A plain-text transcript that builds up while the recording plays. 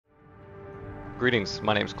Greetings,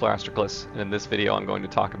 my name is Chlorastroklos, and in this video I'm going to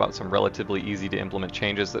talk about some relatively easy to implement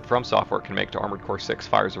changes that From Software can make to Armored Core 6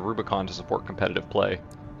 Fires of Rubicon to support competitive play.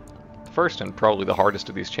 The first and probably the hardest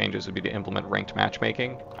of these changes would be to implement ranked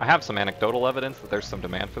matchmaking. I have some anecdotal evidence that there's some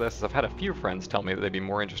demand for this, as I've had a few friends tell me that they'd be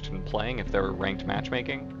more interested in playing if there were ranked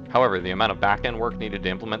matchmaking. However, the amount of back-end work needed to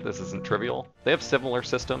implement this isn't trivial. They have similar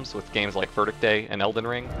systems with games like Verdict Day and Elden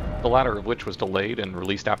Ring, the latter of which was delayed and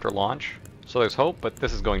released after launch. So there's hope, but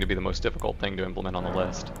this is going to be the most difficult thing to implement on the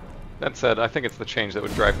list. That said, I think it's the change that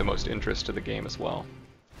would drive the most interest to the game as well.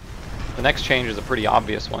 The next change is a pretty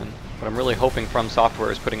obvious one, but I'm really hoping From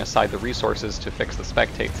Software is putting aside the resources to fix the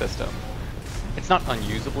Spectate system. It's not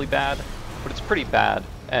unusably bad, but it's pretty bad,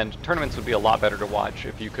 and tournaments would be a lot better to watch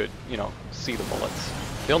if you could, see the bullets.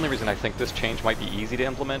 The only reason I think this change might be easy to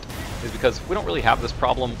implement is because we don't really have this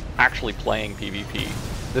problem actually playing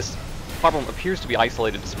PvP. This problem appears to be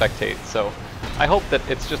isolated to Spectate, so I hope that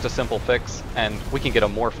it's just a simple fix and we can get a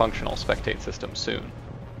more functional Spectate system soon.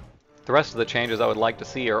 The rest of the changes I would like to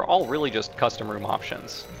see are all really just custom room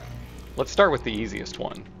options. Let's start with the easiest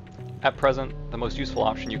one. At present, the most useful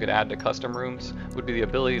option you could add to custom rooms would be the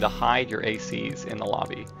ability to hide your ACs in the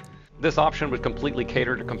lobby. This option would completely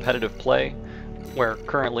cater to competitive play, where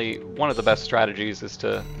currently one of the best strategies is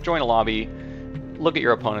to join a lobby, look at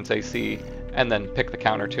your opponent's AC, and then pick the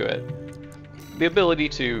counter to it. The ability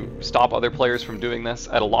to stop other players from doing this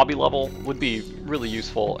at a lobby level would be really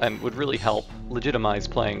useful and would really help legitimize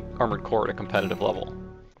playing Armored Core at a competitive level.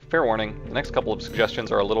 Fair warning, the next couple of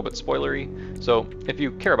suggestions are a little bit spoilery, so if you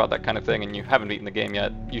care about that kind of thing and you haven't beaten the game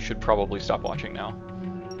yet, you should probably stop watching now.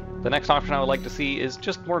 The next option I would like to see is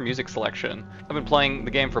just more music selection. I've been playing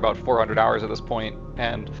the game for about 400 hours at this point,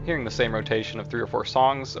 and hearing the same rotation of 3 or 4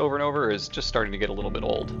 songs over and over is just starting to get a little bit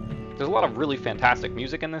old. There's a lot of really fantastic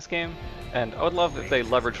music in this game, and I would love if they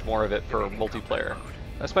leveraged more of it for multiplayer,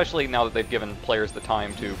 especially now that they've given players the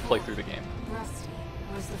time to play through the game.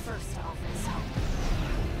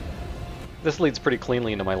 This leads pretty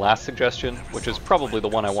cleanly into my last suggestion, which is probably the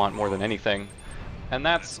one I want more than anything, and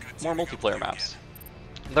that's more multiplayer maps.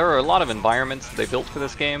 There are a lot of environments that they built for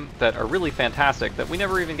this game that are really fantastic that we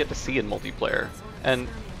never even get to see in multiplayer, and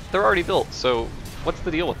they're already built, so what's the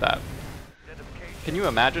deal with that? Can you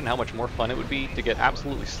imagine how much more fun it would be to get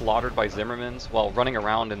absolutely slaughtered by Zimmermans while running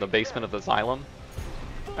around in the basement of the Xylem?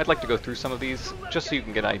 I'd like to go through some of these, just so you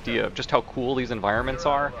can get an idea of just how cool these environments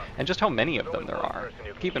are, and just how many of them there are.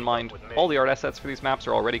 Keep in mind, all the art assets for these maps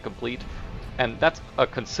are already complete, and that's a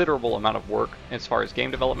considerable amount of work as far as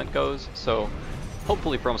game development goes, so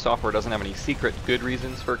hopefully From Software doesn't have any secret good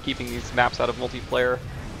reasons for keeping these maps out of multiplayer,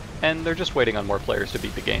 and they're just waiting on more players to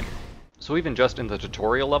beat the game. So even just in the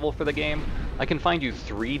tutorial level for the game, I can find you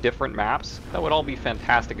 3 different maps that would all be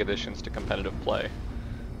fantastic additions to competitive play.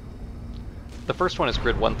 The first one is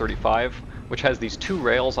Grid 135, which has these 2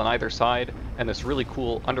 rails on either side, and this really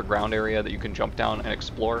cool underground area that you can jump down and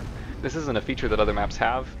explore. This isn't a feature that other maps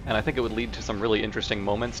have, and I think it would lead to some really interesting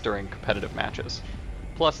moments during competitive matches.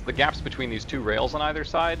 Plus, the gaps between these 2 rails on either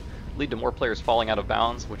side lead to more players falling out of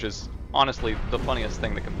bounds, which is honestly the funniest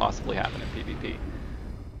thing that can possibly happen in PvP.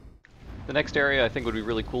 The next area I think would be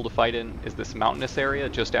really cool to fight in is this mountainous area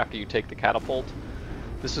just after you take the catapult.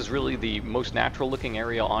 This is really the most natural looking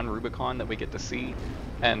area on Rubicon that we get to see,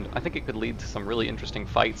 and I think it could lead to some really interesting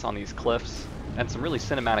fights on these cliffs and some really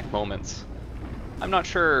cinematic moments. I'm not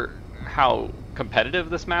sure how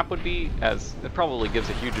competitive this map would be, as it probably gives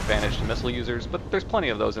a huge advantage to missile users, but there's plenty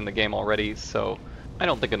of those in the game already, so I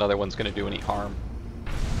don't think another one's going to do any harm.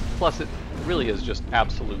 Plus, it really is just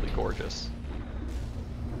absolutely gorgeous.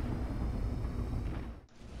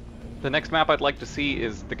 The next map I'd like to see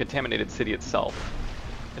is the Contaminated City itself.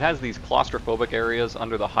 It has these claustrophobic areas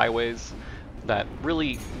under the highways that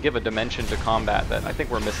really give a dimension to combat that I think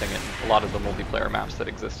we're missing in a lot of the multiplayer maps that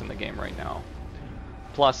exist in the game right now.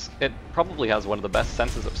 Plus, it probably has one of the best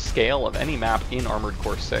senses of scale of any map in Armored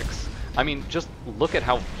Core 6. I mean, just look at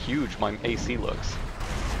how huge my AC looks.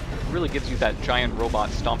 It really gives you that giant robot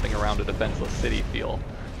stomping around a defenseless city feel,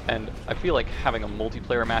 and I feel like having a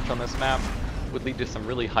multiplayer match on this map would lead to some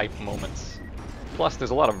really hype moments. Plus,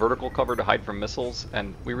 there's a lot of vertical cover to hide from missiles,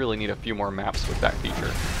 and we really need a few more maps with that feature.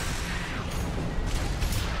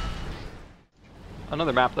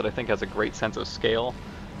 Another map that I think has a great sense of scale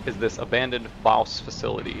is this abandoned BAWS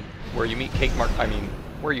facility, where you meet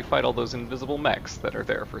where you fight all those invisible mechs that are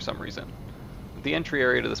there for some reason. The entry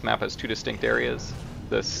area to this map has 2 distinct areas,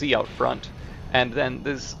 the sea out front, and then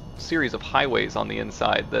this series of highways on the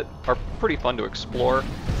inside that are pretty fun to explore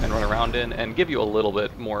and run around in and give you a little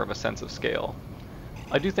bit more of a sense of scale.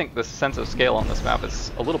 I do think the sense of scale on this map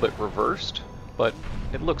is a little bit reversed, but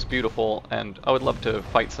it looks beautiful and I would love to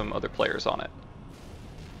fight some other players on it.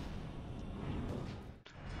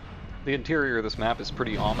 The interior of this map is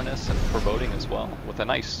pretty ominous and foreboding as well, with a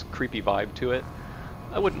nice creepy vibe to it.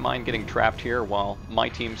 I wouldn't mind getting trapped here while my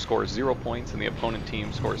team scores 0 points and the opponent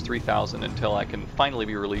team scores 3,000 until I can finally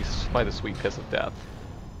be released by the sweet kiss of death.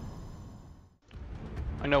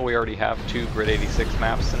 I know we already have 2 Grid 86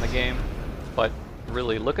 maps in the game, but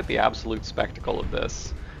really look at the absolute spectacle of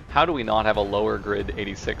this. How do we not have a lower Grid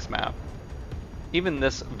 86 map? Even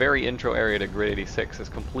this very intro area to Grid 86 is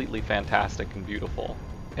completely fantastic and beautiful.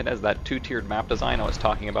 It has that 2-tiered map design I was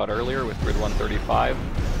talking about earlier with Grid 135,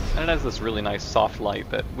 and it has this really nice soft light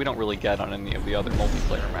that we don't really get on any of the other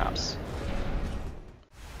multiplayer maps.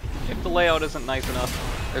 If the layout isn't nice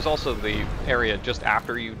enough, there's also the area just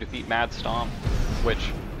after you defeat Mad Stomp,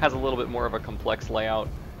 which has a little bit more of a complex layout.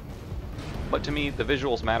 But to me, the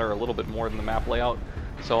visuals matter a little bit more than the map layout,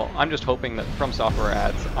 so I'm just hoping that From Software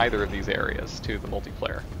adds either of these areas to the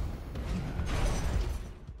multiplayer.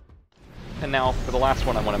 And now, for the last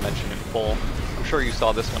one I want to mention in full, I'm sure you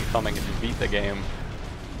saw this one coming if you beat the game.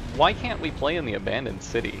 Why can't we play in the abandoned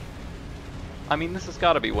city? I mean, this has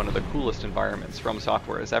got to be one of the coolest environments From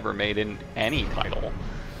Software has ever made in any title.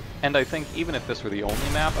 And I think even if this were the only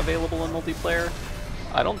map available in multiplayer,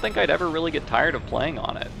 I don't think I'd ever really get tired of playing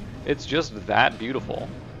on it. It's just that beautiful.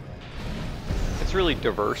 It's really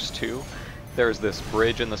diverse too. There's this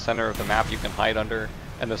bridge in the center of the map you can hide under,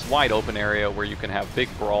 and this wide open area where you can have big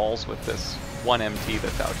brawls with this one MT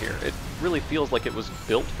that's out here. It really feels like it was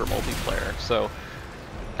built for multiplayer, so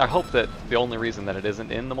I hope that the only reason that it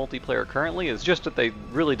isn't in the multiplayer currently is just that they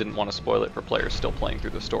really didn't want to spoil it for players still playing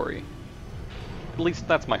through the story. At least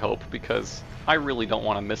that's my hope, because I really don't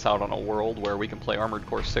want to miss out on a world where we can play Armored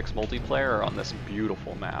Core 6 multiplayer on this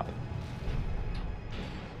beautiful map.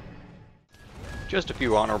 Just a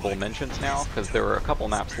few honorable mentions now, because there are a couple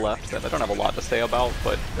maps left that I don't have a lot to say about,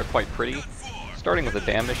 but they're quite pretty. Starting with the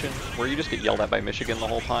Dam mission, where you just get yelled at by Michigan the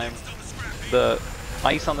whole time. The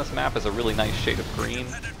ice on this map is a really nice shade of green,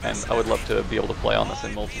 and I would love to be able to play on this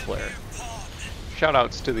in multiplayer.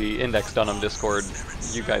 Shoutouts to the Index Dunham Discord,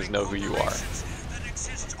 you guys know who you are.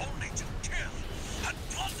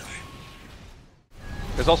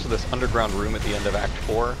 There's also this underground room at the end of Act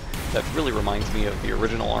 4 that really reminds me of the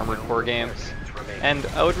original Armored Core games, and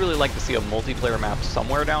I would really like to see a multiplayer map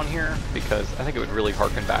somewhere down here, because I think it would really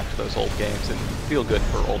harken back to those old games and feel good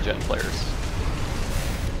for old gen players.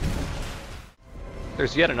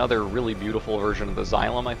 There's yet another really beautiful version of the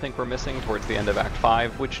Xylem I think we're missing towards the end of Act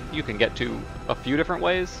 5, which you can get to a few different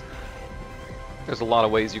ways. There's a lot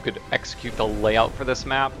of ways you could execute the layout for this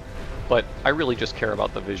map, but I really just care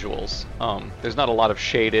about the visuals. There's not a lot of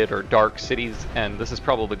shaded or dark cities, and this is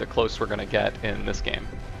probably the closest we're going to get in this game.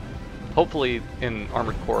 Hopefully in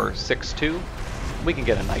Armored Core 6-2, we can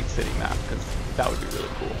get a Night City map, because that would be really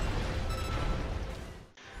cool.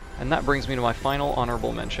 And that brings me to my final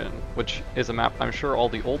honorable mention, which is a map I'm sure all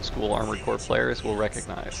the old school Armored Core players will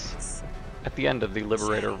recognize. At the end of the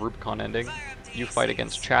Liberator Rubicon ending, you fight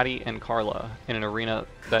against Chatty and Carla in an arena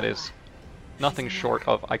that is nothing short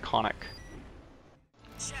of iconic.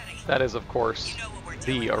 That is, of course,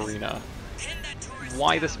 the arena.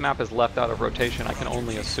 Why this map is left out of rotation, I can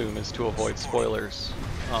only assume, is to avoid spoilers.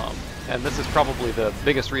 And this is probably the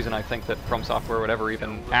biggest reason I think that From Software would ever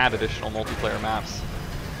even add additional multiplayer maps.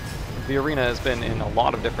 The arena has been in a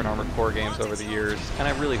lot of different Armored Core games over the years, and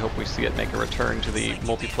I really hope we see it make a return to the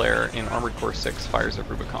multiplayer in Armored Core 6 Fires of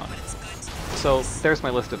Rubicon. So there's my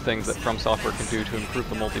list of things that From Software can do to improve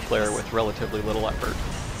the multiplayer with relatively little effort.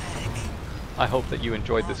 I hope that you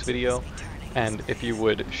enjoyed this video, and if you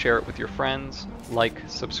would share it with your friends, like,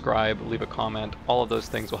 subscribe, leave a comment, all of those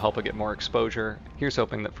things will help it get more exposure. Here's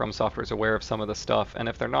hoping that From Software is aware of some of the stuff, and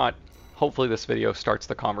if they're not, hopefully this video starts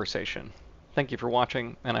the conversation. Thank you for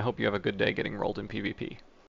watching, and I hope you have a good day getting rolled in PvP.